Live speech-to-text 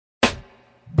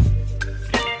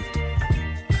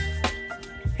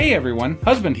Hey everyone,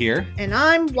 husband here. And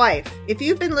I'm wife. If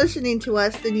you've been listening to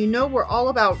us, then you know we're all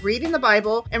about reading the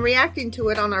Bible and reacting to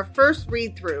it on our first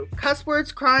read-through. Cuss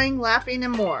words, crying, laughing,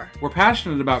 and more. We're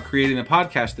passionate about creating a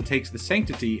podcast that takes the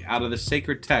sanctity out of the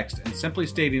sacred text and simply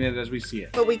stating it as we see it.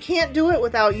 But we can't do it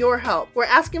without your help. We're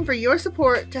asking for your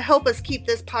support to help us keep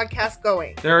this podcast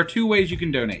going. There are two ways you can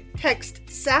donate. Text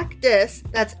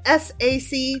SACDIS, that's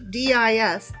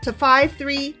SACDIS, to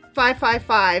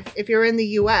 53555 if you're in the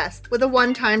U.S. with a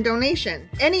one-time donation.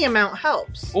 Any amount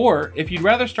helps. Or, if you'd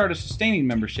rather start a sustaining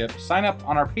membership, sign up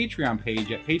on our Patreon page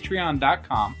at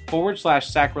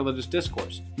patreon.com/sacrilegious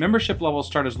discourse. Membership levels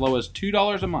start as low as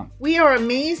 $2 a month. We are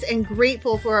amazed and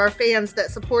grateful for our fans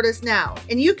that support us now,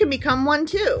 and you can become one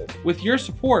too. With your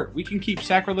support, we can keep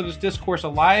Sacrilegious Discourse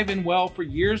alive and well for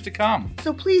years to come.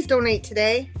 So please donate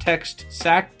today. Text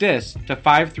SACDIS to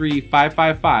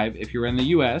 53555 if you're in the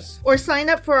U.S. Or sign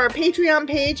up for our Patreon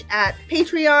page at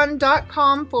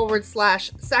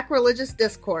patreon.com/sacrilegious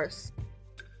discourse.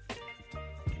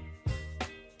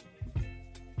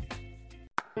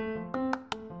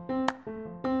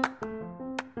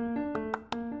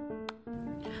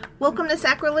 Welcome to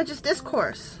Sacrilegious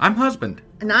Discourse. I'm husband.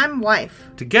 And I'm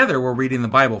wife. Together, we're reading the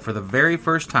Bible for the very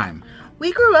first time.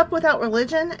 We grew up without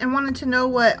religion and wanted to know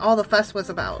what all the fuss was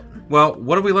about. Well,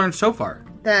 what have we learned so far?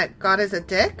 That God is a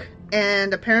dick,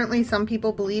 and apparently some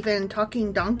people believe in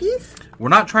talking donkeys? We're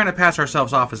not trying to pass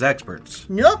ourselves off as experts.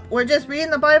 Nope, we're just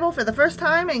reading the Bible for the first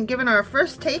time and giving our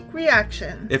first take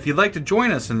reaction. If you'd like to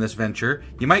join us in this venture,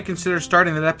 you might consider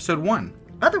starting at episode 1.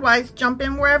 Otherwise, jump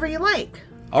in wherever you like.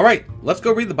 All right, let's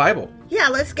go read the Bible. Yeah,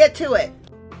 let's get to it.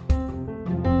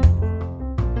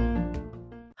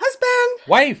 Husband!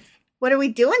 Wife! What are we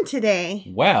doing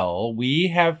today? Well, we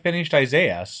have finished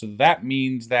Isaiah, so that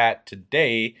means that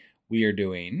today we are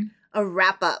doing a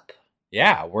wrap-up.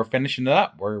 Yeah, we're finishing it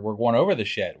up. We're going over the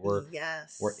shit. We're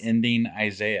ending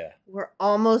Isaiah. We're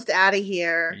almost out of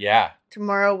here. Yeah.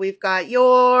 Tomorrow we've got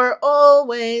You're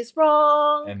Always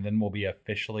Wrong. And then we'll be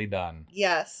officially done.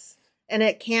 Yes. And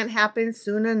it can't happen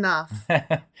soon enough.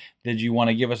 Did you want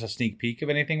to give us a sneak peek of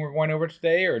anything we're going over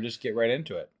today, or just get right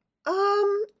into it?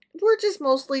 We're just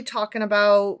mostly talking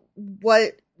about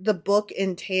what the book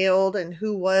entailed and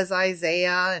who was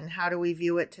Isaiah and how do we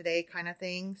view it today kind of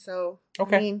thing. So,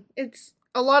 okay. I mean, it's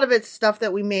a lot of it's stuff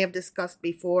that we may have discussed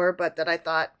before, but that I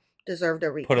thought deserved a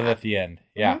recap. Put it at the end.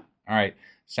 Yeah. Mm-hmm. All right.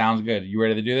 Sounds good. You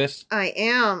ready to do this? I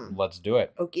am. Let's do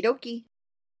it. Okie dokie.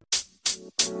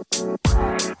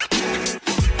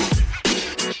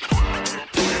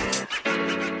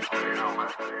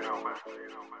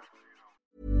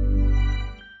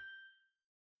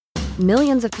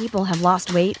 Millions of people have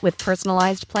lost weight with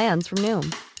personalized plans from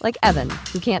Noom. Like Evan,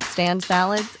 who can't stand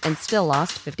salads and still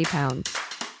lost 50 pounds.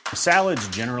 Salads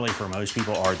generally for most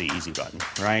people are the easy button,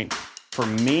 right? For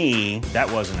me,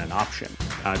 that wasn't an option.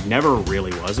 I never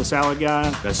really was a salad guy.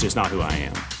 That's just not who I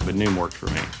am. But Noom worked for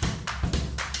me.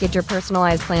 Get your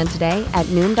personalized plan today at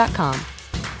Noom.com.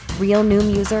 Real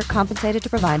Noom user compensated to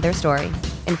provide their story.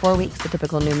 In 4 weeks, the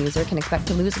typical Noom user can expect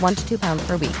to lose 1 to 2 pounds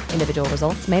per week. Individual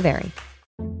results may vary.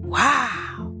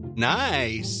 Wow.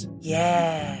 Nice.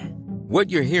 Yeah.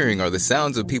 What you're hearing are the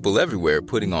sounds of people everywhere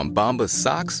putting on Bombas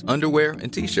socks, underwear,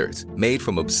 and T-shirts made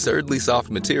from absurdly soft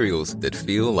materials that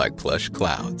feel like plush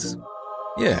clouds.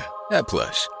 Yeah, that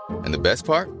plush. And the best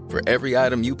part? For every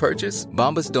item you purchase,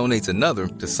 Bombas donates another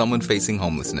to someone facing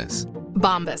homelessness.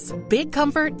 Bombas. Big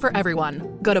comfort for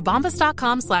everyone. Go to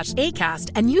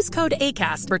bombas.com/ACAST and use code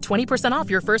ACAST for 20% off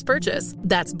your first purchase.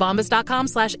 That's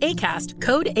bombas.com/ACAST.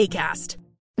 Code ACAST.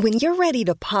 When you're ready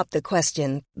to pop the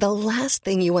question, the last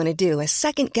thing you want to do is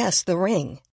second-guess the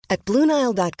ring. At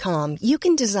BlueNile.com, you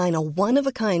can design a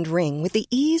one-of-a-kind ring with the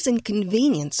ease and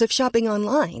convenience of shopping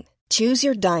online. Choose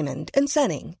your diamond and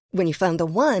setting. When you find the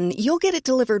one, you'll get it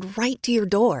delivered right to your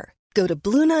door. Go to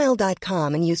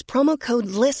BlueNile.com and use promo code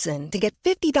LISTEN to get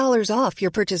 $50 off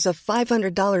your purchase of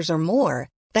 $500 or more.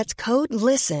 That's code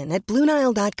LISTEN at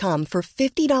BlueNile.com for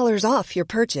 $50 off your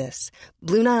purchase.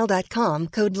 BlueNile.com,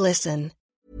 code LISTEN.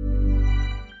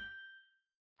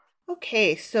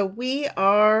 Okay, so we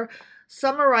are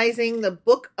summarizing the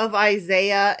book of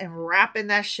Isaiah and wrapping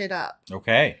that shit up.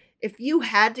 Okay. If you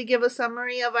had to give a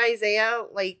summary of Isaiah,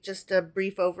 like just a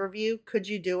brief overview, could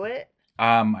you do it?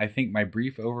 I think my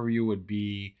brief overview would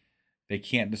be they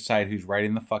can't decide who's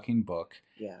writing the fucking book.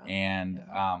 Yeah. And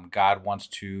God wants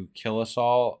to kill us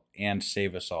all and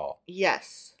save us all.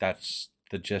 Yes. That's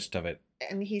the gist of it.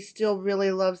 And he still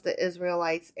really loves the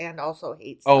Israelites and also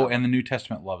hates them. Oh, and the New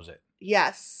Testament loves it.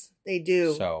 Yes, they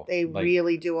do. So they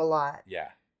really do a lot. Yeah.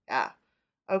 Yeah.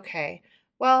 Okay.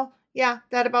 Well, Yeah,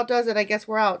 that about does it. I guess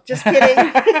we're out. Just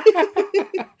kidding.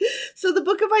 So the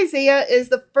book of Isaiah is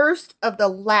the first of the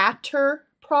latter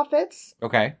prophets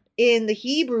Okay. in the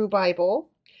Hebrew Bible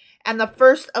and the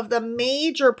first of the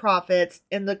major prophets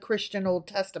in the Christian Old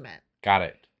Testament. Got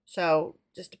it. So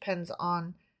just depends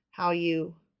on how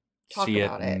you talk See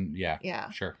about it. Yeah.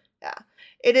 Yeah. Sure. Yeah.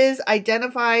 It is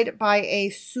identified by a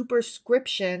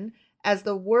superscription as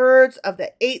the words of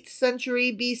the 8th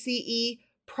century BCE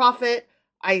prophet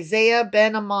Isaiah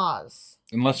ben Amoz.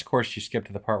 Unless, of course, you skip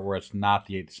to the part where it's not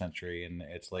the 8th century and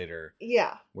it's later.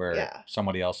 Yeah. Where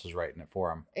somebody else is writing it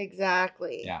for him.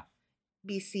 Exactly. Yeah.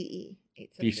 BCE.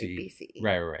 8th century BCE.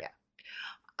 Right.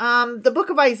 Yeah. The book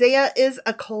of Isaiah is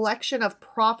a collection of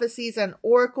prophecies and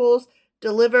oracles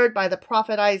delivered by the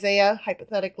prophet Isaiah,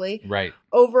 hypothetically, right,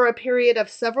 over a period of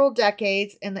several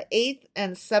decades in the 8th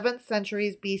and 7th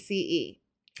centuries BCE.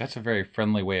 That's a very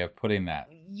friendly way of putting that.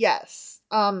 Yes.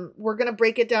 We're going to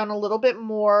break it down a little bit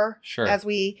more as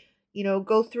we,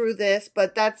 go through this,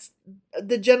 but that's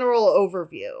the general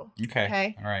overview.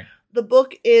 Okay. All right. The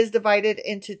book is divided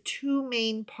into two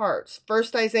main parts,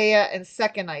 1st Isaiah and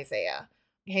 2nd Isaiah.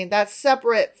 Okay, that's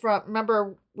separate from,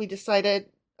 remember we decided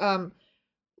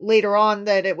later on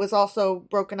that it was also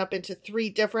broken up into 3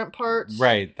 different parts.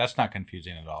 Right. That's not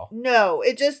confusing at all. No,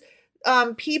 it just,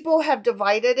 people have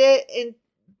divided it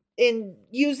in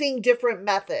using different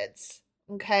methods.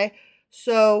 Okay.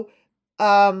 So,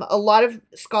 a lot of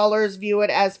scholars view it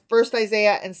as 1st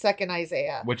Isaiah and 2nd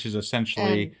Isaiah. Which is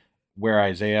essentially where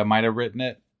Isaiah might have written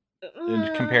it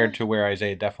compared to where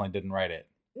Isaiah definitely didn't write it.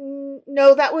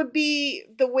 No, that would be,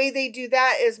 the way they do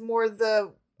that is more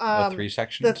the 3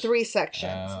 sections? The 3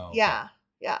 sections. Oh, okay.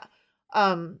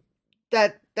 Yeah.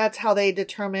 That's how they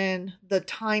determine the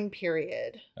time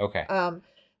period. Okay.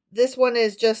 This one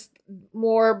is just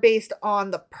more based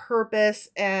on the purpose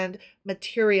and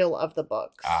material of the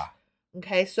books.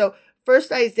 Okay, so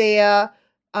 1st Isaiah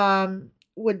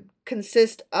would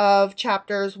consist of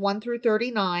chapters 1 through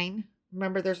 39.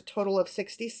 Remember, there's a total of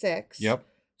 66. Yep.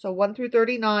 So 1 through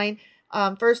 39.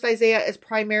 1st Isaiah is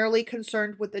primarily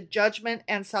concerned with the judgment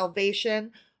and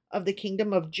salvation of the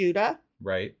kingdom of Judah.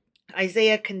 Right.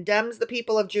 Isaiah condemns the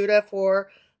people of Judah for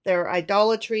their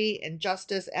idolatry,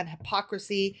 injustice, and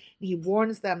hypocrisy. He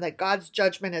warns them that God's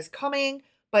judgment is coming,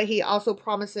 but he also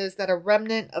promises that a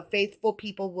remnant of faithful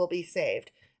people will be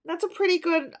saved. And that's a pretty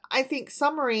good, I think,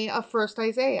 summary of 1st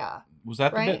Isaiah. Was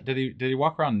that right? the bit? Did he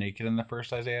walk around naked in the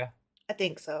 1st Isaiah? I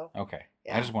think so. Okay.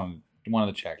 Yeah. I just wanted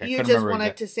to check. You just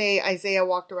wanted to say Isaiah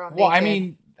walked around naked. Well, I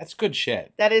mean, that's good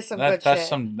shit. That is good shit.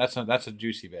 That's a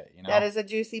juicy bit, That is a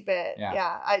juicy bit.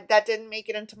 Yeah. That didn't make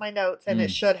it into my notes, and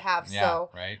it should have. Yeah, so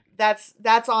right.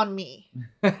 That's on me.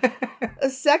 The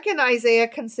 2nd Isaiah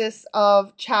consists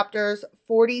of chapters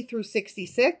 40 through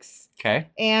 66. Okay.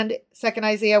 And 2nd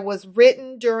Isaiah was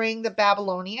written during the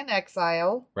Babylonian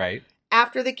exile. Right.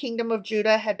 After the kingdom of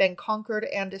Judah had been conquered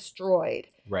and destroyed.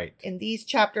 Right. In these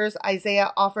chapters,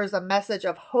 Isaiah offers a message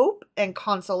of hope and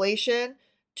consolation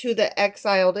to the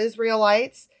exiled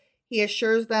Israelites. He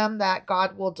assures them that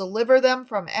God will deliver them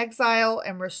from exile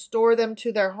and restore them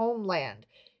to their homeland.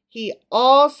 He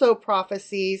also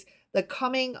prophesies the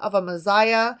coming of a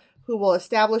Messiah who will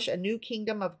establish a new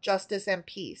kingdom of justice and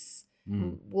peace.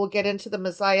 We'll get into the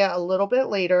Messiah a little bit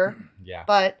later. Yeah.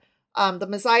 But the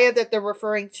Messiah that they're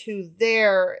referring to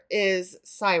there is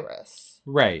Cyrus.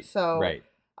 Right. So, right.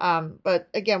 But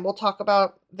again, we'll talk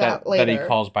about that later. That he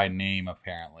calls by name,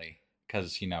 apparently,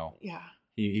 because yeah,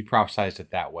 he prophesied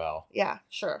it that well. Yeah,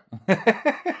 sure.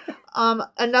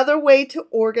 Another way to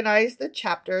organize the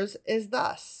chapters is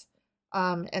thus,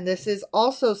 and this is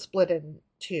also split in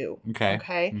 2.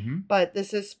 Okay. Mm-hmm. But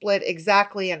this is split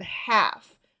exactly in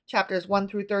half. Chapters 1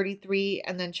 through 33,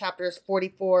 and then chapters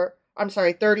 34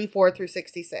 through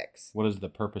 66. What is the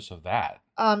purpose of that?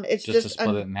 It's just to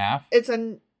split it in half? It's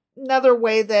another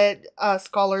way that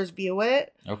scholars view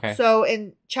it. Okay. So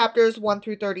in chapters 1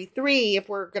 through 33, if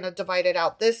we're going to divide it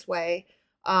out this way,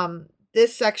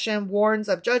 this section warns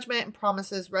of judgment and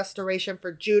promises restoration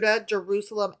for Judah,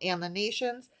 Jerusalem, and the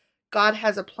nations. God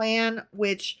has a plan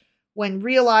which, when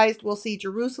realized, will see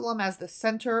Jerusalem as the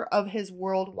center of his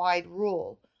worldwide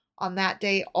rule. On that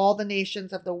day, all the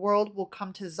nations of the world will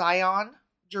come to Zion,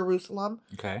 Jerusalem,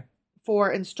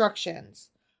 for instructions.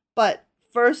 But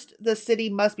first, the city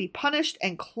must be punished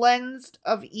and cleansed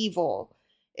of evil.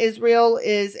 Israel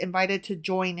is invited to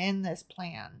join in this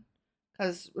plan.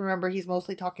 Because remember, he's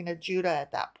mostly talking to Judah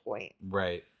at that point.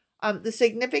 Right. The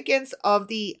significance of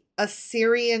the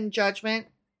Assyrian judgment,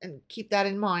 and keep that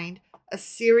in mind,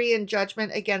 Assyrian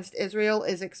judgment against Israel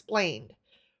is explained.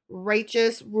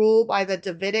 Righteous rule by the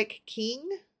Davidic king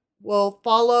will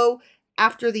follow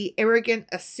after the arrogant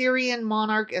Assyrian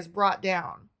monarch is brought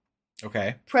down.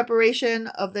 Okay. Preparation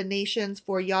of the nations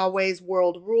for Yahweh's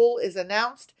world rule is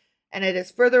announced, and it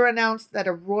is further announced that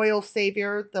a royal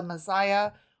savior, the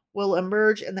Messiah, will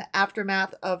emerge in the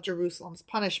aftermath of Jerusalem's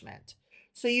punishment.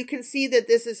 So you can see that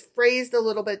this is phrased a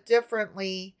little bit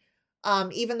differently.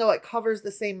 Even though it covers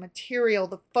the same material,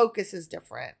 the focus is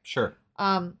different. Sure.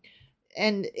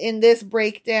 And in this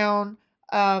breakdown,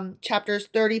 chapters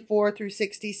 34 through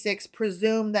 66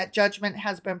 presume that judgment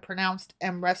has been pronounced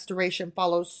and restoration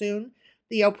follows soon.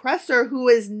 The oppressor, who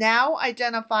is now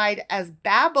identified as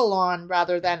Babylon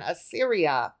rather than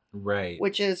Assyria, right,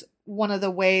 which is one of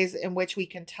the ways in which we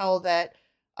can tell that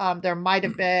there might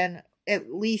have been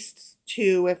at least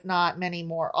two, if not many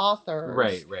more authors,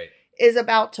 right, is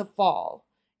about to fall.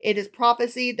 It is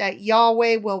prophesied that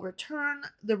Yahweh will return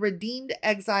the redeemed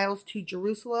exiles to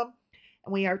Jerusalem,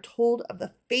 and we are told of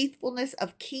the faithfulness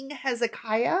of King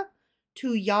Hezekiah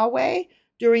to Yahweh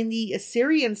during the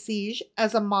Assyrian siege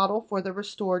as a model for the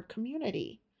restored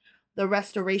community. The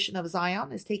restoration of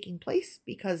Zion is taking place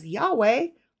because Yahweh,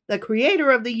 the creator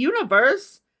of the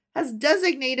universe, has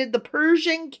designated the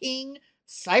Persian king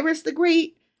Cyrus the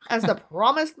Great as the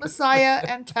promised Messiah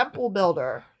and temple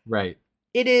builder. Right.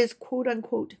 It is, quote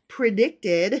unquote,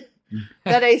 predicted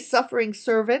that a suffering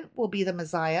servant will be the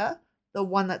Messiah, the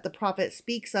one that the prophet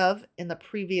speaks of in the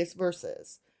previous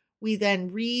verses. We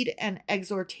then read an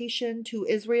exhortation to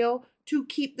Israel to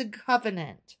keep the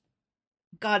covenant.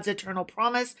 God's eternal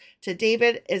promise to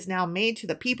David is now made to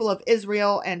the people of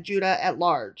Israel and Judah at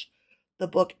large. The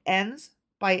book ends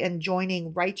by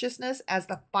enjoining righteousness as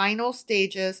the final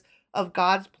stages of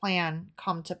God's plan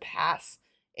come to pass,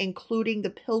 including the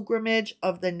pilgrimage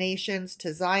of the nations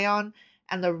to Zion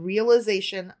and the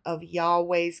realization of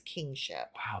Yahweh's kingship.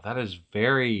 Wow, that is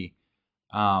very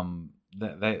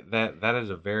that is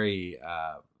a very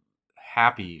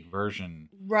happy version,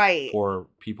 right, for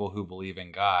people who believe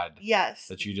in God. Yes.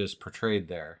 That you just portrayed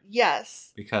there.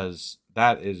 Yes. Because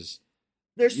that is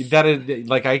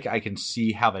like I can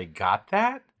see how they got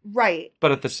that. Right.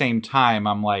 But at the same time,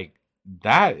 I'm like,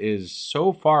 that is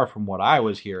so far from what I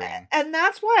was hearing. And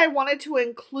that's why I wanted to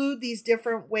include these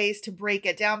different ways to break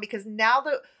it down, because now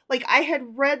that, like, I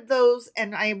had read those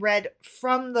and I read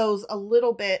from those a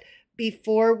little bit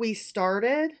before we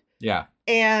started. Yeah.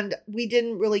 And we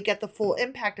didn't really get the full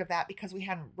impact of that because we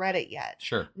hadn't read it yet.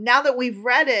 Sure. Now that we've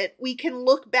read it, we can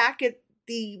look back at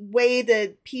the way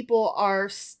that people are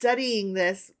studying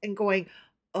this and going,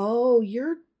 oh,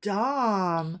 you're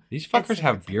dumb. These fuckers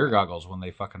have beer goggles when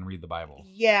they fucking read the Bible.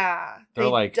 Yeah. They're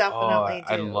like, definitely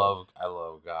I do. love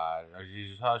God.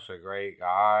 He's such a great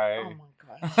guy. Oh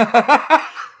my gosh.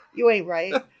 You ain't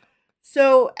right.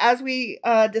 So, as we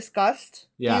discussed,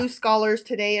 few scholars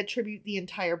today attribute the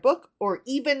entire book, or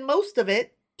even most of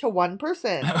it, to one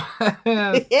person.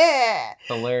 Yeah.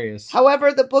 Hilarious.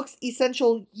 However, the book's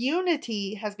essential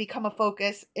unity has become a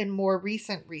focus in more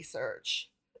recent research.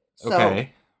 So,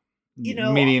 okay. You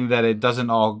know, meaning that it doesn't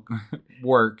all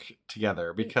work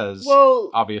together because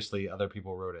obviously other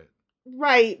people wrote it.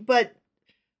 Right, but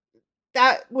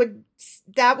that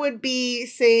would be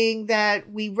saying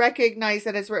that we recognize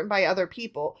that it's written by other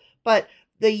people. But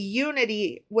the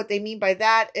unity, what they mean by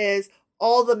that is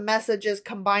all the messages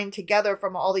combined together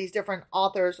from all these different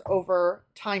authors over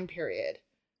time period.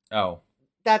 Oh.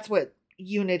 That's what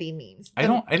unity means. I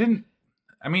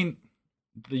mean,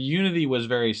 the unity was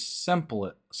very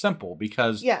simple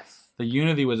because the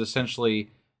unity was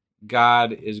essentially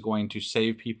God is going to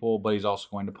save people, but he's also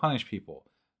going to punish people.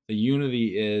 The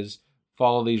unity is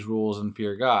follow these rules and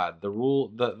fear God.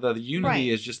 The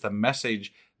unity is just the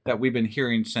message that we've been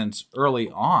hearing since early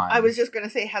on. I was just going to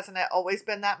say, hasn't it always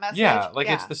been that message? Yeah,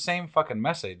 it's the same fucking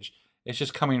message. It's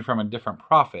just coming from a different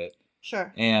prophet.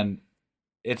 Sure. And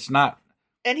it's not.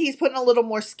 And he's putting a little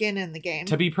more skin in the game.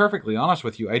 To be perfectly honest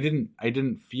with you, I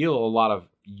didn't feel a lot of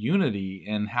unity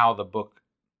in how the book,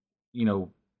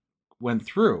 went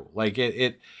through. Like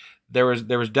there was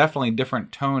definitely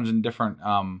different tones and different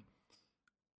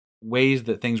ways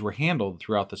that things were handled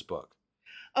throughout this book.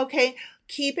 Okay,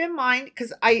 keep in mind,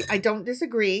 because I don't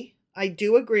disagree. I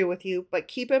do agree with you, but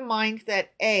keep in mind that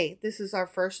A, this is our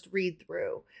first read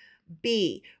through.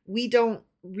 B, we don't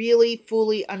really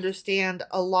fully understand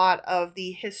a lot of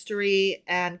the history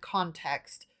and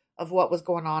context of what was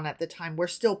going on at the time. We're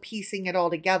still piecing it all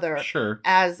together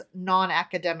as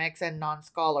non-academics and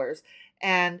non-scholars.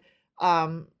 And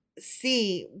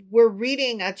C, we're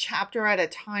reading a chapter at a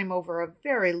time over a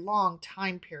very long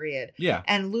time period. Yeah.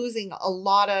 And losing a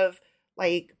lot of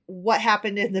like what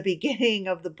happened in the beginning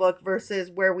of the book versus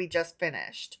where we just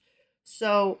finished.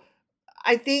 So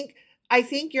I think I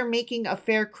think you're making a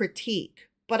fair critique,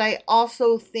 but I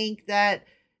also think that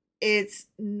it's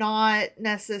not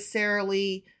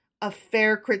necessarily a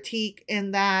fair critique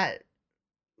in that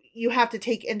you have to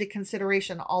take into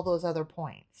consideration all those other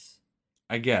points.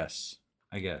 I guess.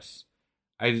 I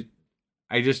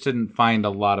just didn't find a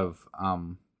lot of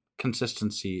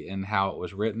consistency in how it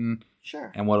was written.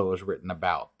 Sure. And what it was written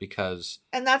about, because...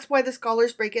 And that's why the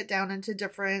scholars break it down into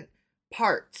different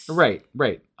parts. Right.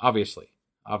 Obviously.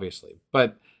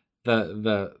 But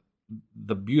the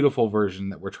beautiful version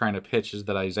that we're trying to pitch is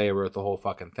that Isaiah wrote the whole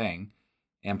fucking thing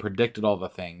and predicted all the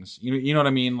things. You know what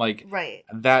I mean? Like, right.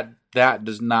 That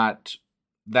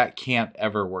can't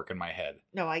ever work in my head.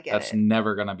 No, I get That's it.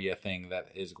 never going to be a thing that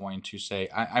is going to say...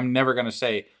 I'm never going to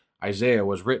say Isaiah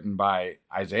was written by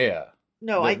Isaiah.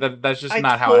 No, that's just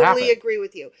not how it happened. I happened. totally agree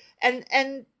with you.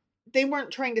 And they weren't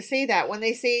trying to say that. When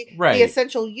they say right. the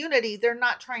essential unity, they're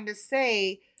not trying to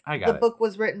say the book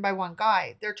was written by one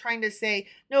guy. They're trying to say,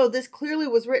 no, this clearly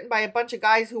was written by a bunch of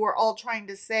guys who were all trying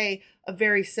to say a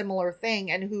very similar thing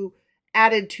and who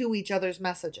added to each other's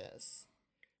messages.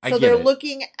 So they're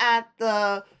looking at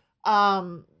the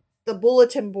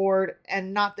bulletin board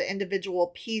and not the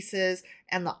individual pieces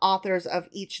and the authors of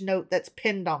each note that's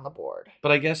pinned on the board.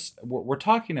 But I guess we're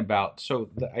talking about, so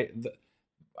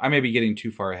I may be getting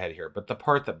too far ahead here, but the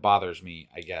part that bothers me,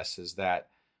 I guess, is that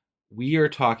we are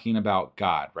talking about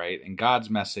God, right? And God's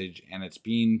message, and it's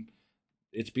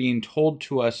being told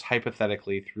to us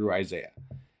hypothetically through Isaiah.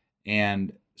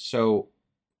 And so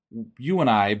you and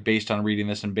I, based on reading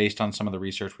this and based on some of the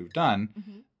research we've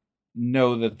done,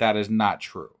 know that is not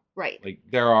true. Right. Like,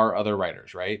 there are other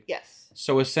writers, right? Yes.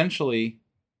 So essentially,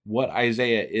 what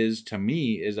Isaiah is to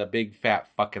me is a big fat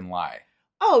fucking lie.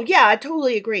 Oh, yeah, I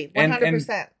totally agree. 100%.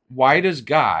 And why does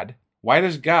God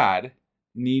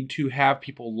need to have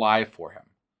people lie for him?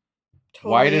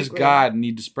 Totally why does agree. God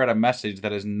need to spread a message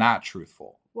that is not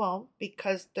truthful? Well,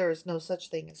 because there's no such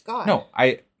thing as God. No,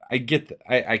 I get that.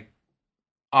 I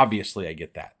obviously I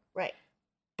get that. Right.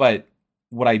 But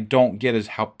what I don't get is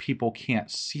how people can't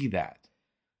see that.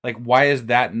 Like, why is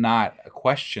that not a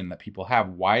question that people have?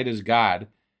 Why does God,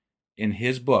 in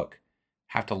his book,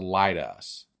 have to lie to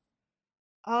us?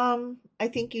 I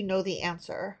think you know the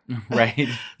answer. Right.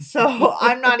 So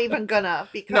I'm not even gonna,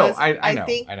 because no, I know.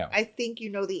 I think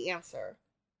you know the answer.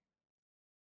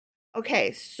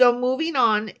 Okay, so moving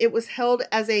on, it was held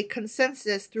as a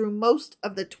consensus through most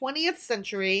of the 20th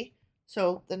century,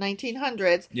 so the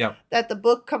 1900s, that the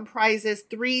book comprises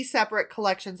 3 separate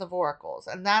collections of oracles.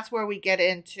 And that's where we get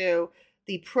into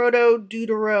the Proto,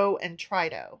 Deutero, and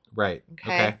Trito. Right.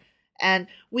 Okay. And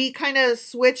we kind of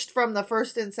switched from the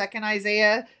 1st and 2nd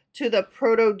Isaiah to the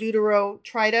Proto, Deutero,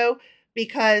 Trito,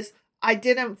 because I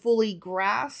didn't fully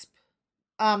grasp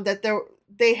that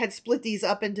they had split these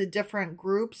up into different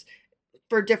groups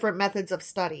for different methods of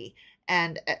study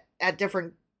and at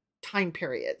different time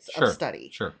periods of study.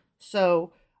 Sure.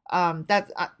 So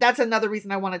that's another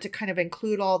reason I wanted to kind of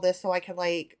include all this, so I could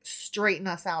like straighten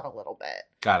us out a little bit.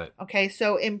 Got it. Okay,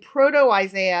 so in Proto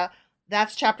Isaiah,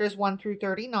 that's chapters 1 through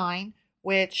 39,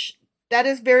 which that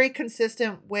is very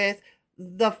consistent with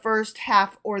the first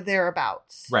half or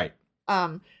thereabouts. Right.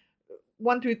 1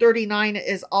 through 39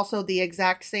 is also the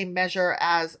exact same measure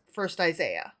as First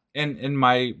Isaiah. And in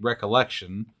my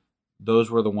recollection, those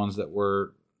were the ones that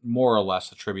were more or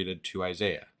less attributed to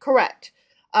Isaiah. Correct.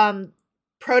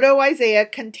 Proto Isaiah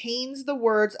contains the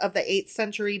words of the 8th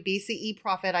century BCE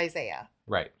prophet Isaiah.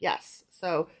 Right. Yes.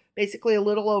 So basically a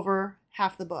little over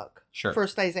half the book. Sure.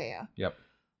 First Isaiah. Yep.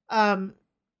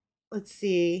 Let's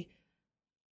see.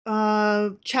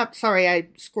 Sorry, I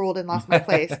scrolled and lost my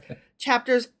place.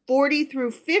 Chapters 40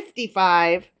 through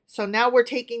 55. So now we're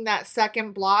taking that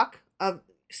second block of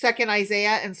 2nd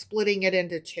Isaiah and splitting it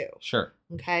into 2. Sure.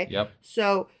 Okay. Yep.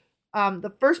 So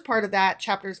the first part of that,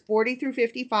 chapters 40 through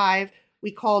 55,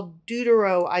 we call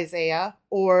Deutero Isaiah,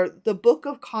 or the Book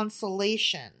of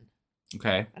Consolation.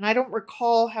 Okay. And I don't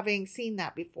recall having seen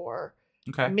that before.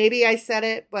 Okay. Maybe I said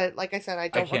it, but like I said, I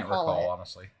can't recall it.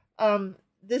 Honestly.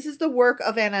 This is the work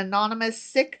of an anonymous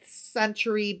 6th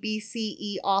century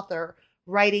BCE author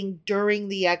writing during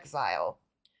the exile.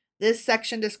 This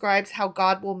section describes how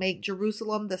God will make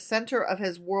Jerusalem the center of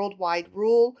his worldwide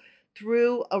rule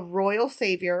through a royal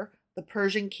savior, the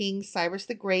Persian king Cyrus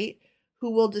the Great,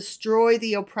 who will destroy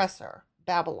the oppressor,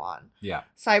 Babylon. Yeah.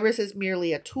 Cyrus is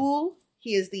merely a tool.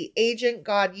 He is the agent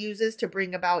God uses to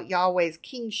bring about Yahweh's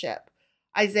kingship.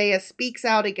 Isaiah speaks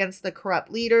out against the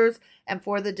corrupt leaders and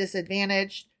for the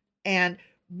disadvantaged, and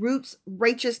roots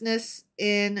righteousness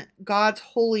in God's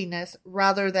holiness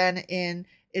rather than in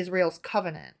Israel's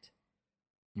covenant.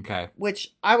 Okay.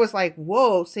 Which I was like,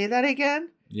 whoa, say that again?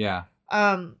 Yeah.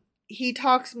 He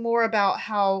talks more about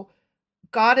how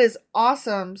God is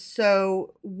awesome,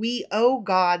 so we owe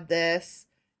God this,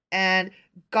 and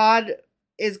God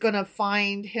is going to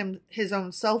find his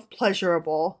own self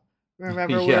pleasurable.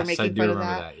 Remember, we were making fun of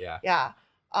that? Yeah.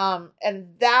 And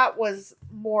that was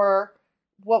more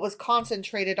what was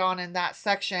concentrated on in that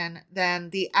section than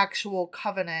the actual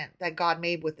covenant that God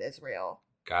made with Israel.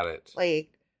 Got it. Like,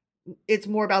 it's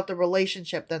more about the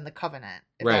relationship than the covenant,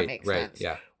 if that makes sense.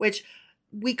 Yeah. Which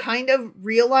we kind of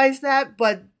realize that,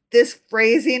 but this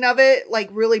phrasing of it, like,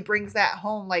 really brings that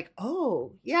home. Like,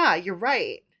 oh, yeah, you're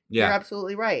right. Yeah. You're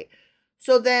absolutely right.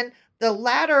 So then the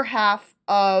latter half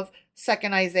of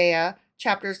 2nd Isaiah,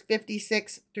 chapters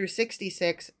 56 through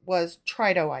 66, was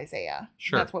Trito-Isaiah.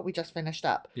 Sure. That's what we just finished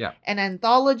up. Yeah. An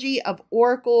anthology of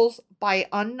oracles by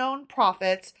unknown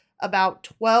prophets, about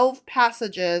 12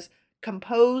 passages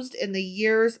composed in the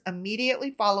years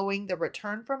immediately following the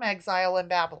return from exile in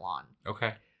Babylon.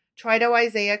 Okay.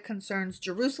 Trito-Isaiah concerns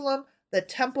Jerusalem, the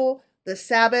temple, the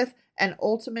Sabbath, and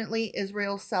ultimately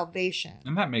Israel's salvation.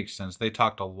 And that makes sense. They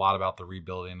talked a lot about the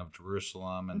rebuilding of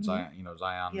Jerusalem and Zion.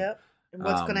 Yep. And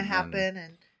what's going to happen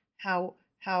and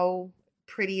how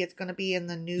pretty it's going to be in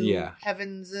the new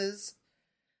heavenses.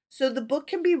 So the book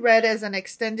can be read as an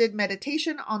extended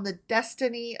meditation on the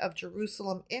destiny of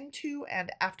Jerusalem into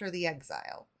and after the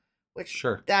exile, which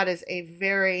that is a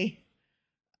very,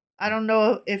 I don't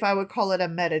know if I would call it a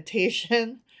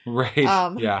meditation. Right.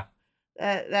 Yeah.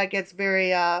 That gets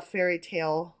very fairy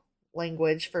tale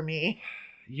language for me.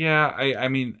 Yeah. I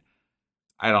mean,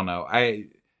 I don't know.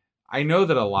 I know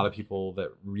that a lot of people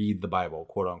that read the Bible,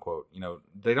 quote unquote,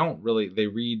 they don't really, they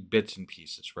read bits and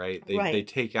pieces, right? They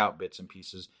take out bits and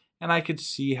pieces. And I could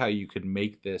see how you could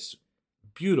make this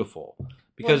beautiful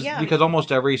because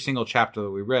almost every single chapter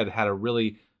that we read had a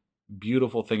really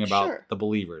beautiful thing about the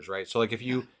believers, right? So like if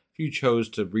you chose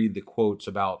to read the quotes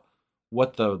about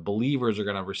what the believers are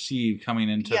going to receive coming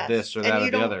into this or that or the other.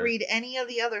 And you don't read any of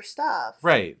the other stuff.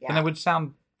 Right. Yeah. And it would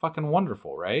sound fucking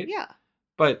wonderful, right? Yeah.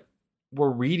 But we're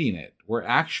reading it. We're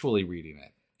actually reading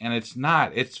it. And it's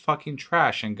not. It's fucking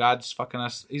trash. And God's fucking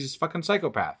us. He's a fucking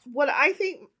psychopath. What I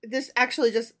think, this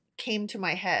actually just came to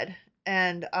my head.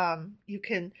 And you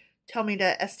can tell me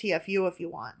to STFU if you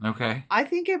want. Okay. I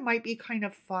think it might be kind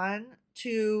of fun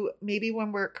to, maybe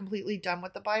when we're completely done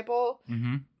with the Bible,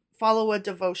 follow a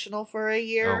devotional for a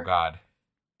year. Oh, God.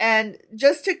 And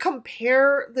just to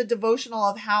compare the devotional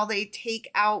of how they take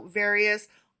out various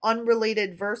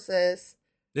unrelated verses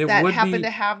that happen to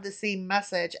have the same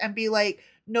message and be like,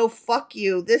 no, fuck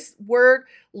you. This word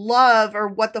love or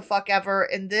what the fuck ever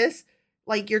in this,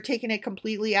 like, you're taking it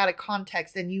completely out of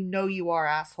context and you are,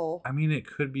 asshole. I mean, it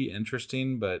could be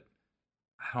interesting, but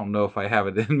I don't know if I have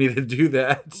it in me to do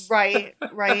that. Right.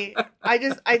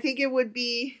 I think it would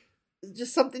be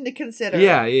just something to consider.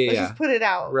 Yeah. Let's just put it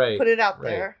out. Right. Put it out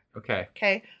there.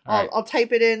 Okay. I'll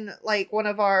type it in like one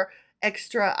of our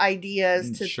extra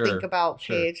ideas to think about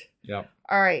page. Yep.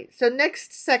 All right. So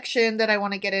next section that I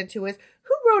want to get into is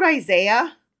who wrote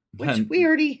Isaiah, which we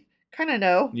already kind of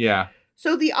know. Yeah.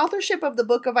 So the authorship of the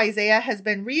book of Isaiah has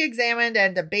been re-examined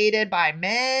and debated by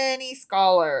many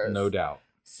scholars. No doubt.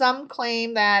 Some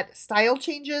claim that style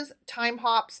changes, time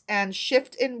hops, and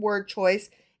shift in word choice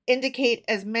indicate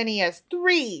as many as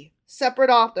 3 separate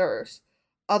authors.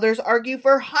 Others argue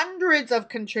for hundreds of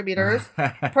contributors,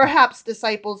 perhaps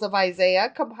disciples of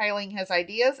Isaiah, compiling his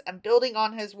ideas and building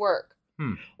on his work.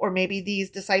 Or maybe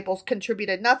these disciples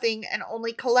contributed nothing and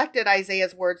only collected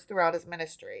Isaiah's words throughout his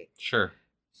ministry. Sure.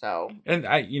 So. And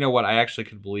you know what? I actually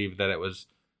could believe that it was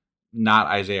not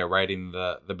Isaiah writing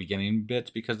the beginning bits,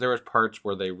 because there was parts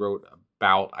where they wrote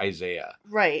about Isaiah.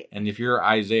 Right. And if you're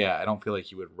Isaiah, I don't feel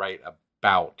like you would write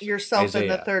about yourself Isaiah in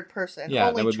the third person. Yeah,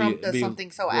 only Trump does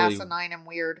something so really asinine and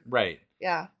weird. Right.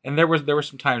 Yeah. And there were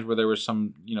some times where there was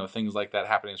some, things like that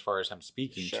happening as far as him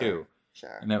speaking too.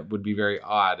 Sure. And it would be very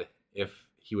odd if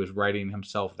he was writing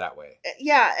himself that way.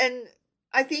 Yeah, and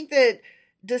I think that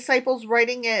disciples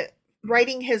writing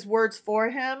his words for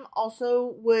him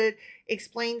also would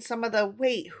explain some of the,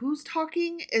 wait, who's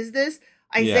talking? Is this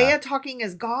Isaiah talking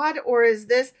as God, or is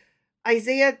this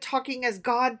Isaiah talking as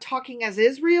God talking as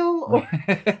Israel? Or,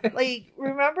 like,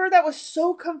 remember, that was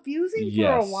so confusing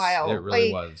for a while. It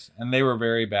really was. And they were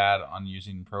very bad on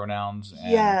using pronouns.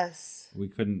 And we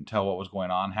couldn't tell what was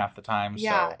going on half the time.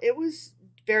 Yeah, it was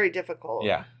very difficult.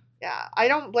 Yeah. Yeah, I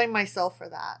don't blame myself for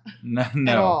that. No,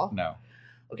 at all. No.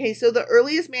 Okay, so the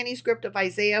earliest manuscript of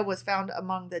Isaiah was found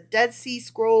among the Dead Sea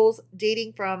Scrolls,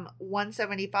 dating from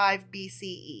 175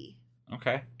 BCE.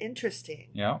 Okay. Interesting.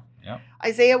 Yeah.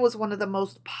 Isaiah was one of the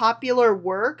most popular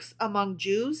works among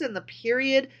Jews in the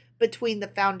period between the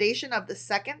foundation of the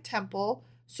Second Temple,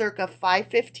 circa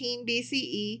 515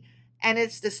 BCE, and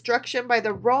its destruction by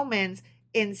the Romans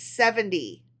in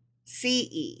 70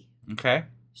 CE. Okay.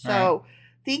 So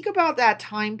think about that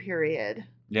time period.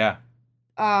 Yeah.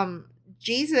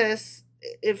 Jesus,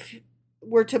 if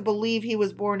we're to believe he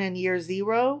was born in year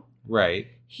 0, right,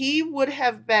 he would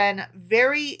have been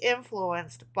very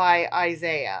influenced by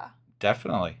Isaiah.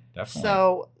 Definitely.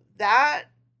 So that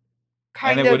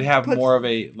kind of... And it would have more of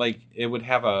a, like, it would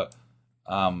have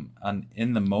an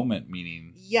in the moment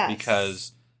meaning. Yes.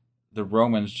 Because the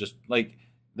Romans just, like,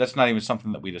 that's not even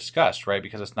something that we discussed, right?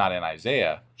 Because it's not in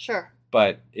Isaiah. Sure.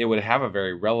 But it would have a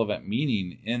very relevant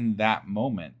meaning in that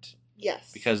moment.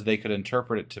 Yes. Because they could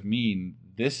interpret it to mean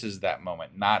this is that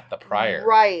moment, not the prior.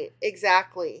 Right,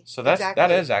 exactly. So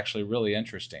that is actually really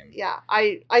interesting. Yeah,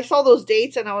 I saw those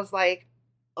dates and I was like,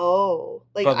 oh,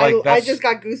 like I just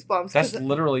got goosebumps. That's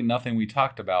literally nothing we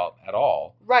talked about at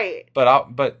all. Right.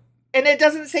 But and it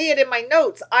doesn't say it in my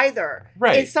notes either.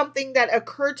 Right. It's something that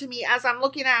occurred to me as I'm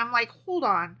looking at it. I'm like, hold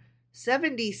on,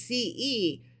 70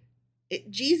 CE.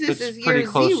 Jesus is year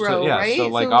 0, right?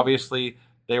 So obviously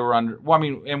they were under. Well, I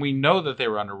mean, and we know that they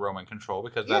were under Roman control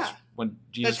because that's when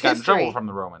Jesus got in trouble from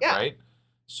the Romans, right?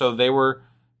 So they were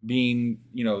being,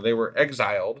 they were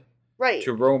exiled, right,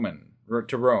 to Rome.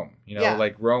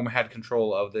 Like Rome had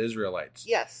control of the Israelites.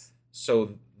 Yes.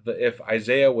 So if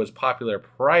Isaiah was popular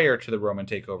prior to the Roman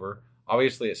takeover,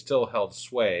 obviously it still held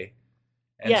sway,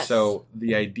 and so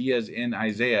the ideas in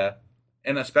Isaiah,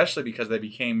 and especially because they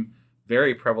became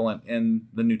very prevalent in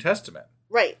the New Testament,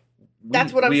 right.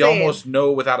 That's what I'm saying. We almost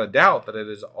know without a doubt that it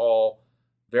is all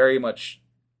very much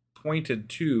pointed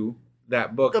to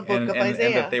that book, the book of Isaiah.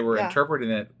 And that they were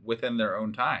interpreting it within their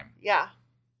own time. Yeah.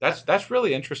 That's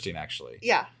really interesting, actually.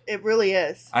 Yeah, it really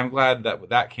is. I'm glad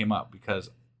that came up because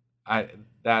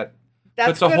that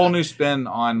puts a whole new spin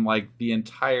on like the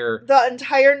entire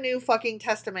New fucking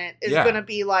Testament is going to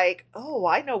be like, oh,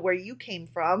 I know where you came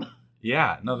from.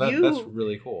 Yeah, no, that's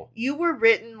really cool. You were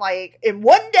written like in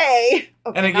one day.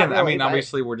 Okay, and again, really, I mean,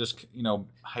 obviously, we're just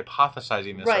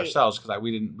hypothesizing this ourselves because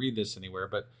we didn't read this anywhere,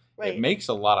 but it makes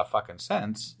a lot of fucking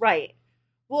sense, right?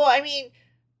 Well, I mean,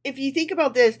 if you think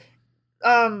about this,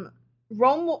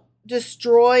 Rome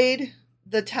destroyed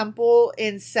the temple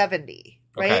in 70,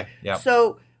 right? Okay, yeah.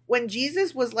 So when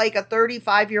Jesus was like a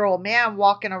 35-year-old man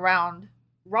walking around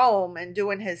Rome and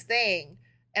doing his thing,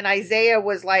 and Isaiah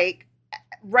was like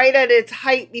right at its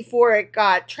height before it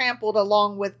got trampled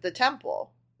along with the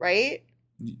temple, right?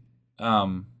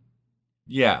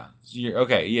 Yeah.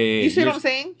 Okay. Yeah. You see what I'm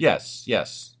saying? Yes.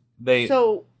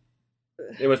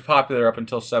 It was popular up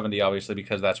until 70, obviously,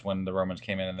 because that's when the Romans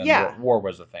came in, and then war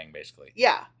was the thing, basically.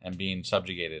 Yeah. And being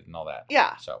subjugated and all that.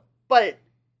 Yeah. So, but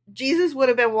Jesus would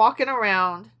have been walking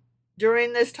around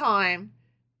during this time,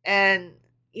 and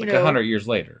 100 years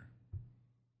later.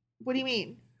 What do you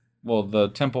mean? Well, the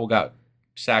temple got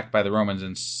sacked by the Romans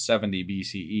in 70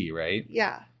 BCE, right?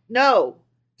 Yeah. No,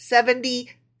 70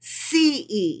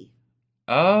 CE.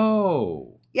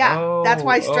 Oh. Yeah, that's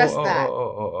why I stressed that.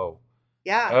 Oh.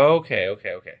 Yeah. Okay.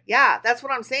 Yeah, that's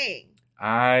what I'm saying.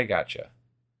 I gotcha.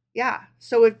 Yeah.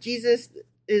 So if Jesus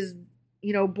is,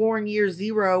 born year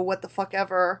 0, what the fuck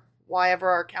ever, why ever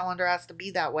our calendar has to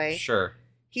be that way. Sure.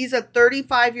 He's a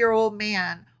 35-year-old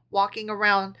man walking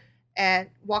around, and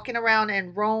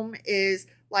Rome is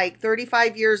like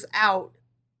 35 years out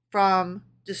from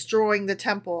destroying the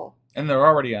temple. And they're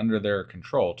already under their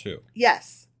control too.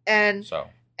 Yes. And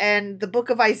the book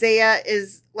of Isaiah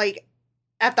is like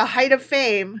at the height of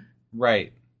fame.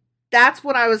 Right. That's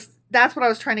what I was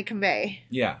trying to convey.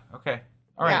 Yeah. Okay.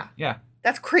 All right. Yeah.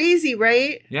 That's crazy,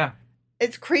 right? Yeah.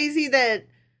 It's crazy that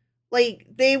like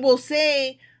they will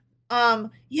say,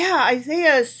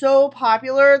 Isaiah is so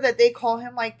popular that they call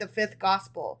him like the 5th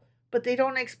gospel, but they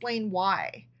don't explain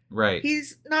why. Right.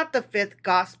 He's not the 5th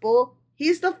gospel.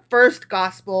 He's the 1st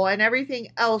gospel, and everything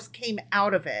else came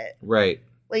out of it. Right.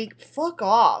 Like, fuck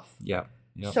off. Yeah.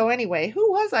 Yep. So anyway,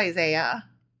 who was Isaiah?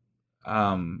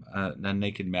 A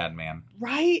naked madman.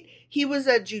 Right? He was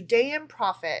a Judean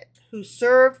prophet who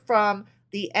served from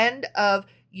the end of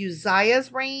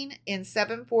Uzziah's reign in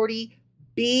 740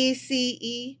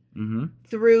 BCE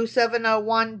through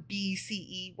 701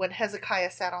 BCE when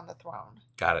Hezekiah sat on the throne.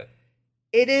 Got it.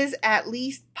 It is at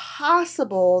least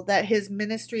possible that his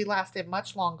ministry lasted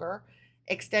much longer,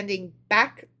 extending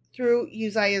back through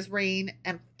Uzziah's reign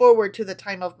and forward to the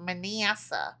time of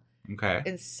Manasseh. Okay.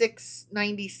 In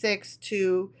 696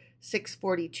 to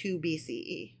 642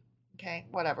 BCE. Okay,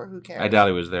 whatever, who cares? I doubt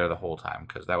he was there the whole time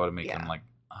because that would have made him like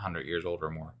 100 years old or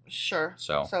more. Sure.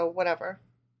 So whatever.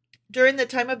 During the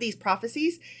time of these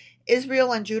prophecies,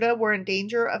 Israel and Judah were in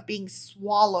danger of being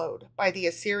swallowed by the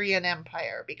Assyrian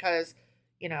Empire because,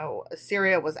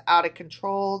 Assyria was out of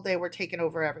control. They were taking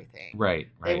over everything. Right.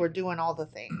 They were doing all the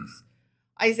things.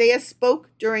 Isaiah spoke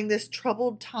during this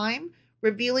troubled time,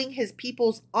 revealing his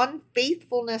people's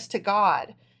unfaithfulness to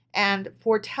God and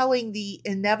foretelling the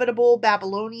inevitable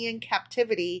Babylonian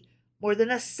captivity more than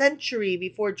a century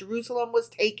before Jerusalem was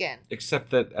taken.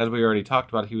 Except that, as we already talked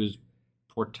about, he was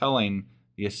foretelling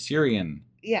the Assyrian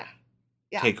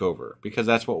takeover, because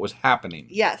that's what was happening.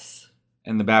 Yes.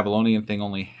 And the Babylonian thing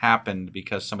only happened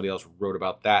because somebody else wrote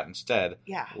about that instead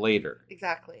later.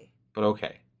 Exactly. But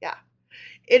okay. Yeah.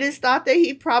 It is thought that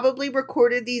he probably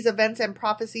recorded these events and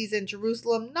prophecies in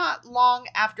Jerusalem not long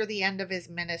after the end of his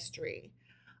ministry.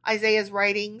 Isaiah's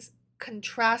writings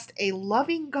contrast a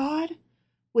loving God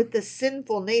with the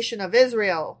sinful nation of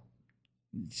Israel.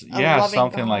 Yeah,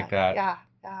 something God. Like that.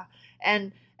 Yeah.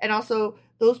 And also,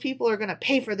 those people are going to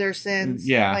pay for their sins.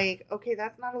 Yeah. Like, okay,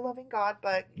 that's not a loving God,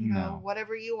 but,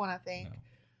 whatever you want to think. No.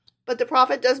 But the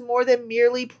prophet does more than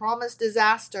merely promise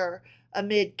disaster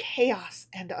amid chaos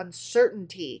and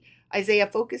uncertainty. Isaiah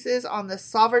focuses on the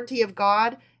sovereignty of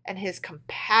God and his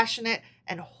compassionate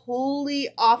and holy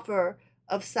offer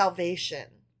of salvation.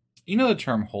 You know the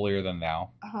term holier than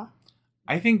thou? Uh-huh.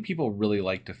 I think people really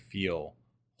like to feel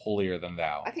holier than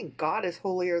thou. I think God is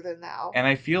holier than thou. And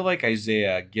I feel like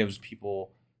Isaiah gives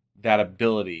people that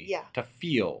ability to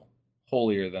feel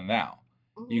holier than thou.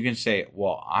 Mm-hmm. You can say,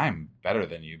 well, I'm better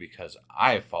than you because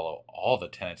I follow all the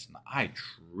tenets and I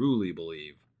truly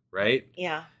believe, right?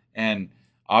 Yeah. And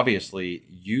obviously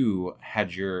you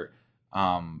had your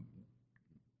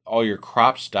all your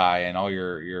crops die and all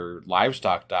your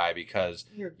livestock die because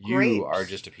you are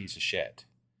just a piece of shit.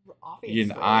 Obviously.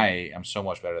 And I am so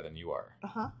much better than you are.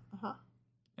 Uh-huh.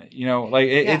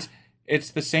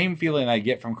 It's the same feeling I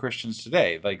get from Christians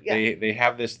today. Like they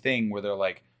have this thing where they're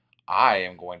like, I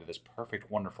am going to this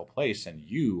perfect, wonderful place and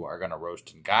you are going to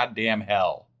roast in goddamn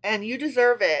hell. And you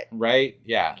deserve it. Right?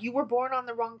 Yeah. You were born on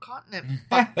the wrong continent,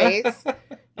 fuckface.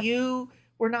 You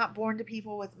were not born to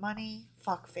people with money,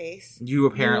 fuckface. You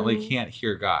apparently can't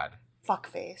hear God.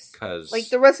 Fuckface. Because like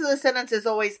the rest of the sentence is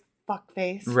always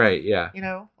fuckface. Right, yeah.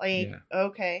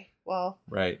 Okay, well.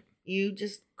 Right. You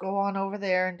just go on over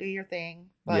there and do your thing.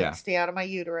 But stay out of my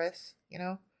uterus,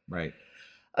 Right.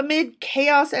 Amid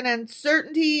chaos and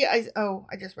uncertainty, I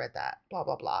just read that. Blah,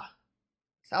 blah, blah.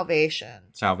 Salvation.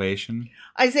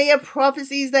 Isaiah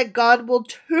prophesies that God will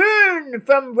turn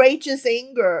from righteous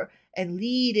anger and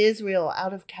lead Israel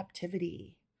out of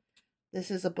captivity.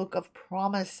 This is a book of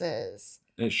promises.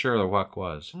 It sure the fuck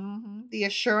was. Mm-hmm. The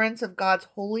assurance of God's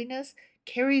holiness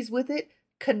carries with it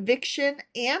conviction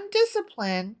and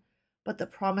discipline, but the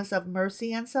promise of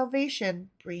mercy and salvation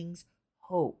brings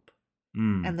hope.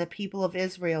 And the people of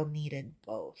Israel needed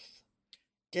both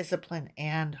discipline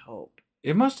and hope.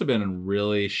 It must have been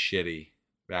really shitty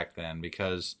back then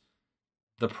because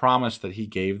the promise that he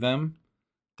gave them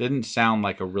didn't sound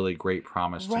like a really great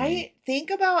promise to me. Right? Think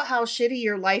about how shitty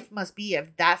your life must be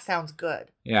if that sounds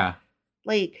good. Yeah.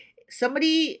 Like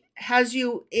somebody has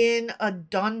you in a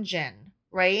dungeon,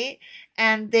 right?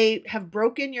 And they have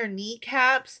broken your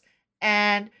kneecaps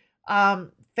and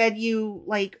fed you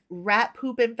like rat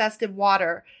poop infested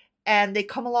water, and they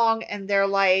come along and they're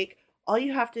like, all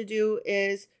you have to do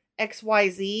is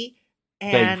XYZ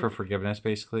and beg for forgiveness,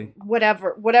 basically.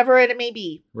 Whatever it may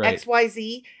be. Right.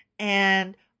 XYZ,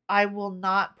 and I will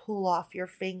not pull off your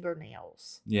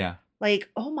fingernails. Yeah. Like,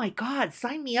 oh my God,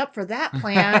 sign me up for that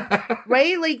plan.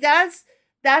 Right? Like that's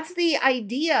the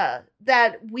idea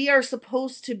that we are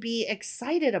supposed to be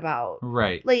excited about.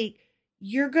 Right. Like,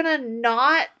 you're gonna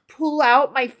not pull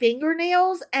out my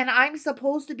fingernails and I'm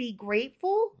supposed to be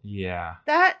grateful? Yeah.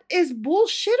 That is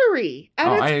bullshittery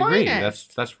at its I agree.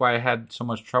 finest. That's why I had so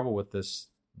much trouble with this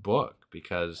book,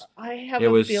 because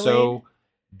it was so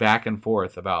back and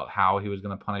forth about how he was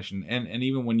going to punish. And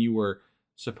even when you were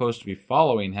supposed to be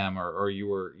following him or you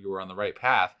were on the right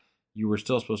path, you were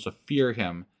still supposed to fear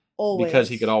him. Always. Because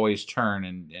he could always turn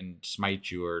and smite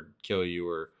you or kill you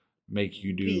or make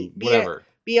you do whatever.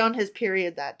 Be on his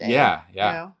period that day. Yeah. You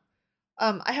know?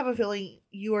 I have a feeling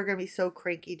you are going to be so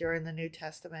cranky during the New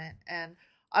Testament, and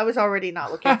I was already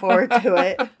not looking forward to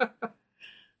it.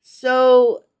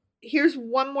 So here's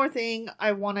one more thing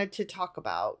I wanted to talk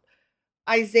about.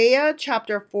 Isaiah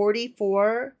chapter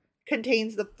 44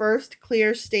 contains the first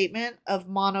clear statement of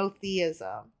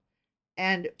monotheism.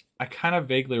 And I kind of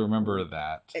vaguely remember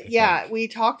that. We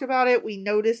talked about it. We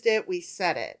noticed it. We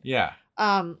said it. Yeah.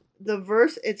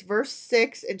 It's verse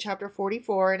 6 in chapter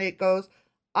 44, and it goes,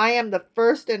 I am the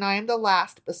first and I am the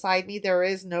last. Beside me, there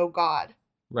is no God.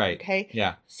 Right. Okay.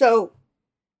 Yeah. So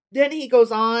then he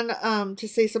goes on to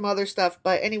say some other stuff.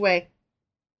 But anyway,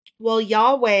 well,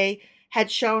 Yahweh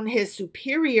had shown his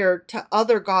superior to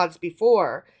other gods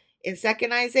before. In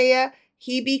 2nd Isaiah,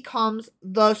 he becomes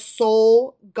the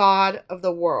sole God of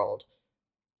the world.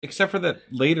 Except for that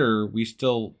later, we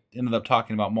still ended up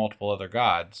talking about multiple other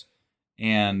gods.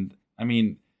 And, I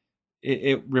mean,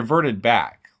 it reverted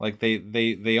back. Like,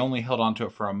 they only held on to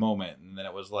it for a moment, and then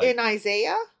it was like... In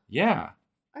Isaiah? Yeah.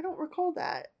 I don't recall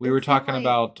that. We were talking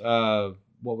about,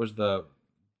 what was the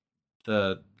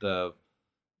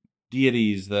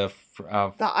deities, the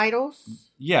idols?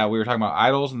 Yeah, we were talking about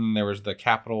idols, and then there was the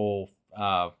capital,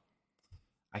 I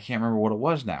can't remember what it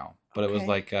was now, but it was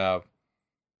like...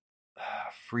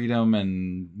 freedom,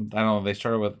 and I don't know, they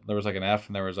started with, there was like an F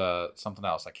and there was something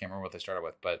else. I can't remember what they started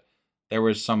with, but there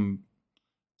was some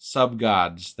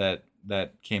sub-gods that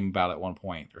came about at one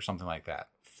point or something like that.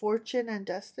 Fortune and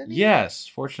destiny? Yes,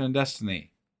 fortune and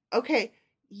destiny. Okay,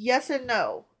 yes and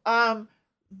no.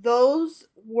 Those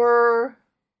were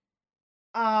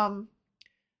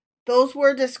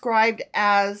described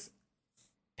as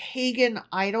pagan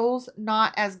idols,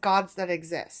 not as gods that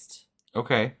exist.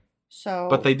 Okay. So,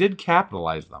 but they did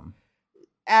capitalize them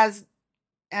as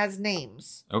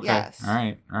names. Okay. Yes. All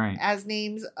right. As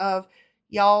names of,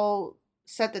 y'all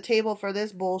set the table for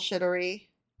this bullshittery.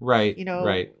 Right.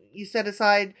 Right. You set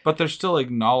aside. But they're still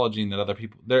acknowledging that other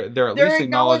people. They're at least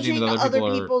acknowledging that other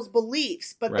people's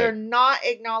beliefs, but they're not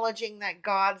acknowledging that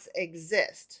gods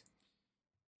exist.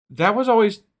 That was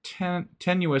always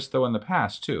tenuous though in the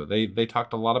past too. They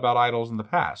talked a lot about idols in the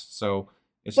past, so.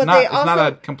 It's not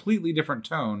a completely different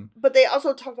tone. But they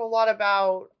also talked a lot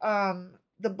about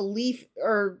the belief,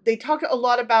 or they talked a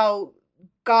lot about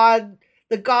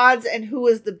the gods and who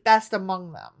is the best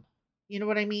among them. You know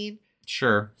what I mean?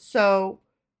 Sure. So,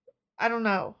 I don't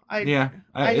know.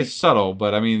 It's subtle,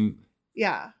 but I mean...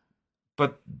 Yeah.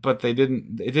 But it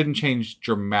didn't change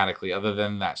dramatically other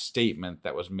than that statement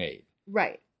that was made.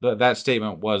 Right. That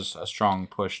statement was a strong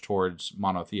push towards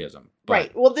monotheism. But...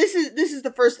 Right. Well, this is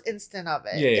the first instant of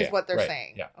it, is what they're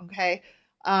saying. Yeah. Okay.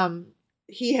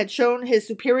 He had shown his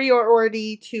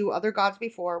superiority to other gods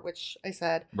before, which I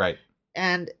said. Right.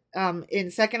 And in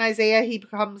 2nd Isaiah, he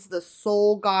becomes the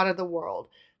sole God of the world.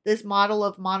 This model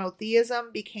of monotheism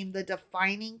became the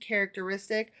defining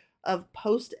characteristic of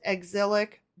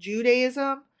post-exilic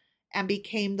Judaism and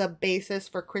became the basis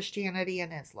for Christianity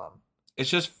and Islam. It's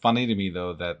just funny to me,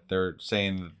 though, that they're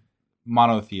saying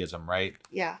monotheism, right?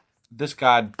 Yeah. This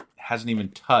God hasn't even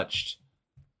touched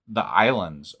the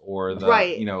islands or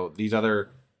these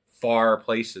other far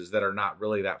places that are not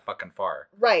really that fucking far.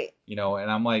 Right.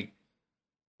 And I'm like,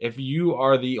 if you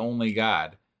are the only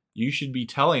God, you should be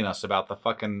telling us about the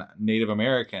fucking Native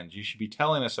Americans. You should be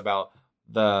telling us about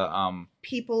the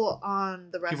people on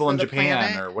the rest people of in the Japan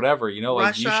planet, or whatever.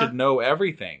 Like you should know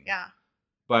everything. Yeah.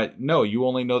 But no, you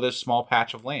only know this small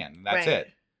patch of land. And that's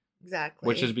it. Exactly.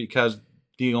 Which is because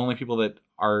the only people that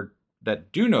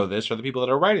do know this are the people that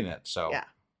are writing it. So yeah.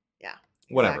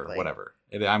 Whatever.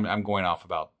 I'm going off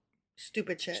about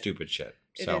stupid shit.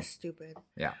 It is stupid.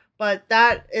 Yeah. But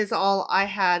that is all I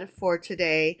had for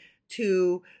today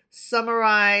to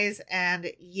summarize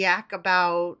and yak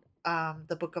about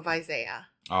the book of Isaiah.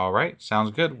 All right.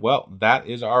 Sounds good. Well, that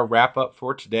is our wrap up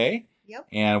for today. Yep.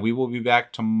 And we will be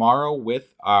back tomorrow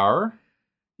with our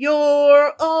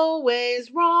You're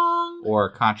Always Wrong or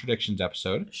Contradictions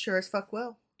episode. Sure as fuck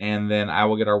will. And then I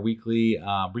will get our weekly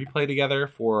replay together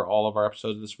for all of our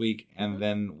episodes this week. And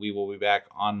then we will be back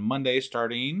on Monday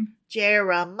starting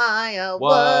Jeremiah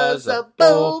was a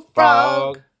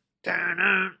bullfrog. Dun,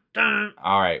 dun, dun.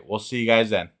 All right. We'll see you guys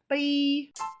then. Bye.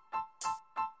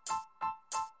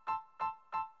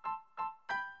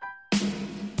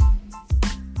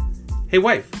 Hey,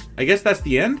 wife, I guess that's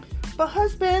the end? But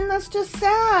husband, that's just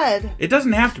sad. It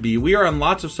doesn't have to be. We are on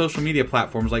lots of social media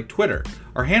platforms like Twitter.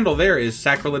 Our handle there is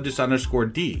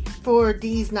sacrilegious_D. For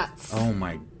D's nuts. Oh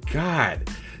my God.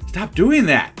 Stop doing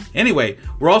that. Anyway,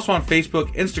 we're also on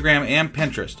Facebook, Instagram, and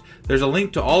Pinterest. There's a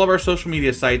link to all of our social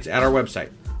media sites at our website.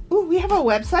 Ooh, we have a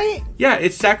website? Yeah,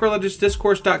 it's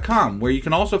sacrilegiousdiscourse.com, where you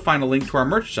can also find a link to our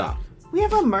merch shop. We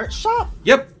have a merch shop?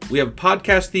 Yep. We have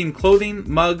podcast-themed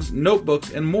clothing, mugs, notebooks,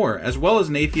 and more, as well as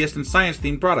an atheist and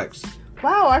science-themed products.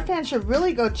 Wow, our fans should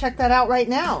really go check that out right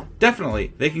now.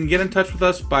 Definitely. They can get in touch with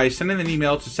us by sending an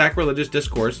email to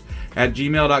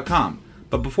sacrilegiousdiscourse@gmail.com.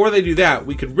 But before they do that,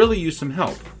 we could really use some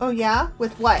help. Oh yeah?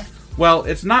 With what? Well,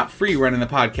 it's not free running the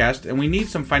podcast, and we need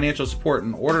some financial support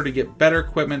in order to get better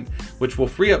equipment, which will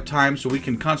free up time so we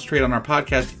can concentrate on our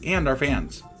podcast and our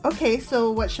fans. Okay, so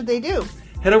what should they do?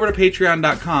 Head over to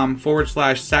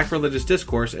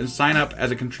patreon.com/sacrilegiousdiscourse and sign up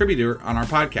as a contributor on our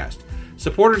podcast.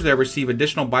 Supporters there receive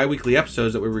additional bi-weekly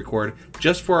episodes that we record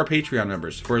just for our Patreon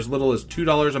members for as little as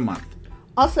 $2 a month.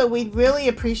 Also, we'd really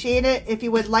appreciate it if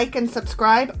you would like and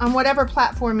subscribe on whatever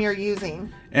platform you're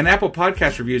using. And Apple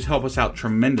Podcast reviews help us out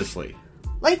tremendously.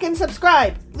 Like and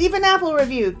subscribe. Leave an Apple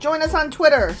review. Join us on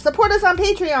Twitter. Support us on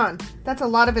Patreon. That's a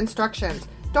lot of instructions.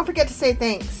 Don't forget to say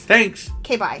thanks. Thanks.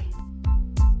 Okay, bye.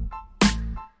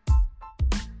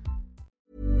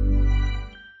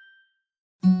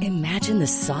 Imagine the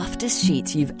softest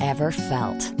sheets you've ever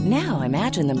felt. Now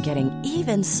imagine them getting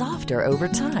even softer over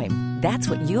time. That's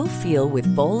what you'll feel with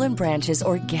Boll & Branch's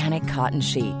organic cotton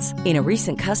sheets. In a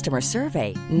recent customer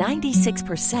survey,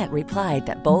 96% replied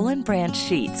that Boll & Branch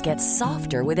sheets get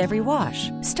softer with every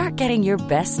wash. Start getting your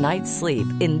best night's sleep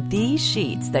in these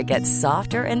sheets that get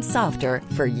softer and softer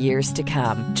for years to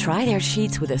come. Try their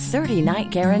sheets with a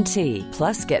 30-night guarantee.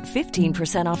 Plus, get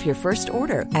 15% off your first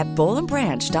order at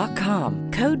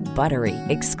bollandbranch.com. Code BUTTERY.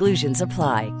 Exclusions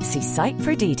apply. See site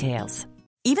for details.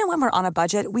 Even when we're on a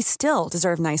budget, we still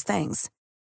deserve nice things.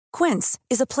 Quince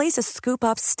is a place to scoop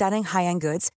up stunning high-end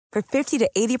goods for 50 to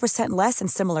 80% less than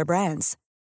similar brands.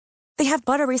 They have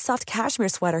buttery soft cashmere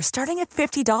sweaters starting at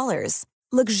 $50,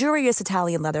 luxurious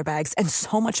Italian leather bags, and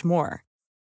so much more.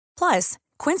 Plus,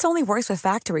 Quince only works with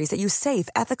factories that use safe,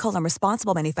 ethical, and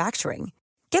responsible manufacturing.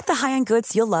 Get the high-end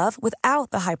goods you'll love without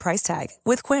the high price tag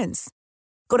with Quince.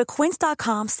 Go to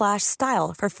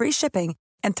quince.com/style for free shipping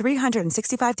and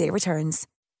 365-day returns.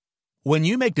 When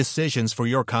you make decisions for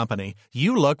your company,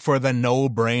 you look for the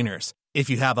no-brainers. If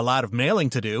you have a lot of mailing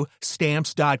to do,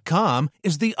 Stamps.com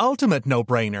is the ultimate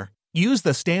no-brainer. Use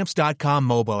the Stamps.com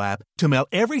mobile app to mail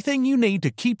everything you need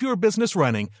to keep your business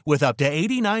running with up to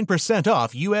 89%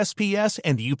 off USPS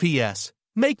and UPS.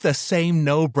 Make the same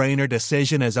no-brainer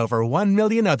decision as over 1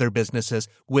 million other businesses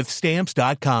with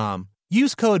Stamps.com.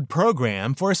 Use code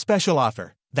PROGRAM for a special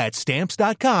offer. That's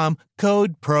Stamps.com,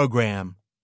 code PROGRAM.